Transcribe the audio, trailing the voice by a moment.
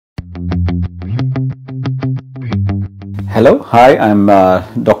Hello, hi, I'm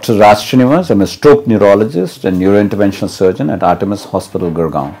Dr. Rajsrinivas. I'm a stroke neurologist and neurointerventional surgeon at Artemis Hospital,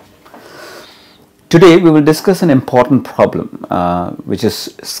 Gurgaon. Today we will discuss an important problem, which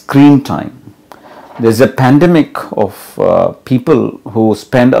is screen time. There's a pandemic of people who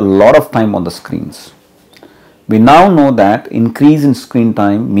spend a lot of time on the screens. We now know that increase in screen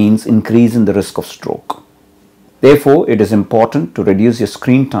time means increase in the risk of stroke. Therefore, it is important to reduce your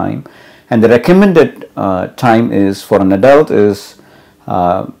screen time, and the recommended time is for an adult is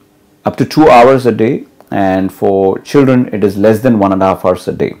up to 2 hours a day, and for children it is less than 1.5 hours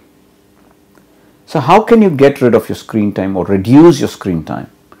a day. So how can you get rid of your screen time or reduce your screen time?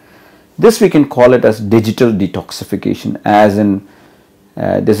 This we can call it as digital detoxification, as in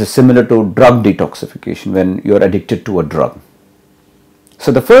this is similar to drug detoxification when you're addicted to a drug.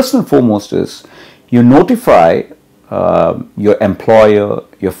 So the first and foremost is you notify your employer,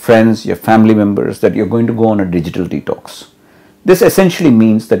 your friends, your family members that you're going to go on a digital detox. This essentially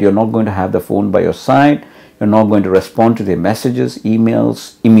means that you're not going to have the phone by your side, you're not going to respond to their messages,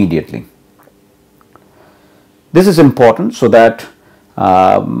 emails immediately. This is important so that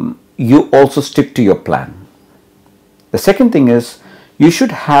you also stick to your plan. The second thing is you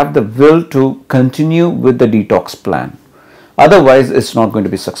should have the will to continue with the detox plan. Otherwise, it's not going to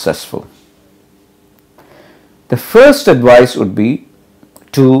be successful. The first advice would be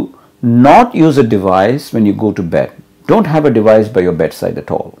to not use a device when you go to bed. Don't have a device by your bedside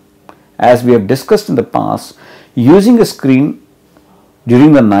at all. As we have discussed in the past, using a screen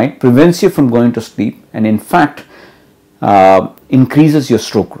during the night prevents you from going to sleep and in fact increases your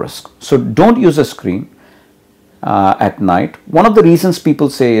stroke risk. So don't use a screen at night. One of the reasons people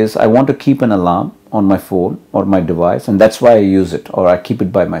say is, I want to keep an alarm on my phone or my device, and that's why I use it, or I keep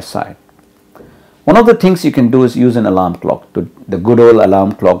it by my side. One of the things you can do is use an alarm clock, the good old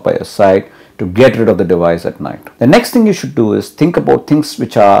alarm clock by your side, to get rid of the device at night. The next thing you should do is think about things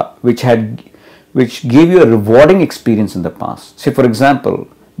which gave you a rewarding experience in the past. Say for example,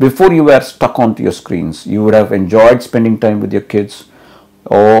 before you were stuck onto your screens, you would have enjoyed spending time with your kids,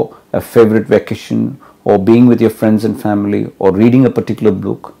 or a favorite vacation, or being with your friends and family, or reading a particular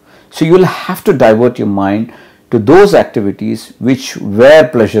book. So you will have to divert your mind to those activities which were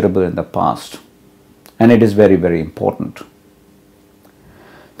pleasurable in the past. And it is very, very important.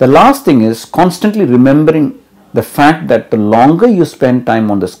 The last thing is constantly remembering the fact that the longer you spend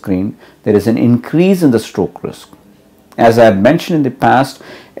time on the screen, there is an increase in the stroke risk. As I have mentioned in the past,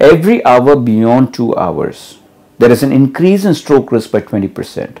 every hour beyond 2 hours, there is an increase in stroke risk by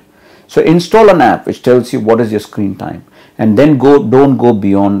 20%. So install an app which tells you what is your screen time, and then don't go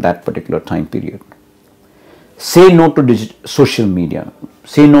beyond that particular time period. Say no to social media.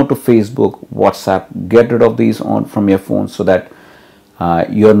 Say no to Facebook, WhatsApp. Get rid of these from your phone so that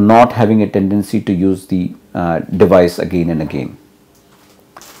you're not having a tendency to use the device again and again.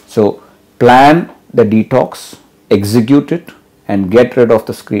 So plan the detox, execute it, and get rid of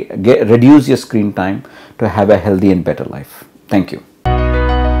the screen. Reduce your screen time to have a healthy and better life. Thank you.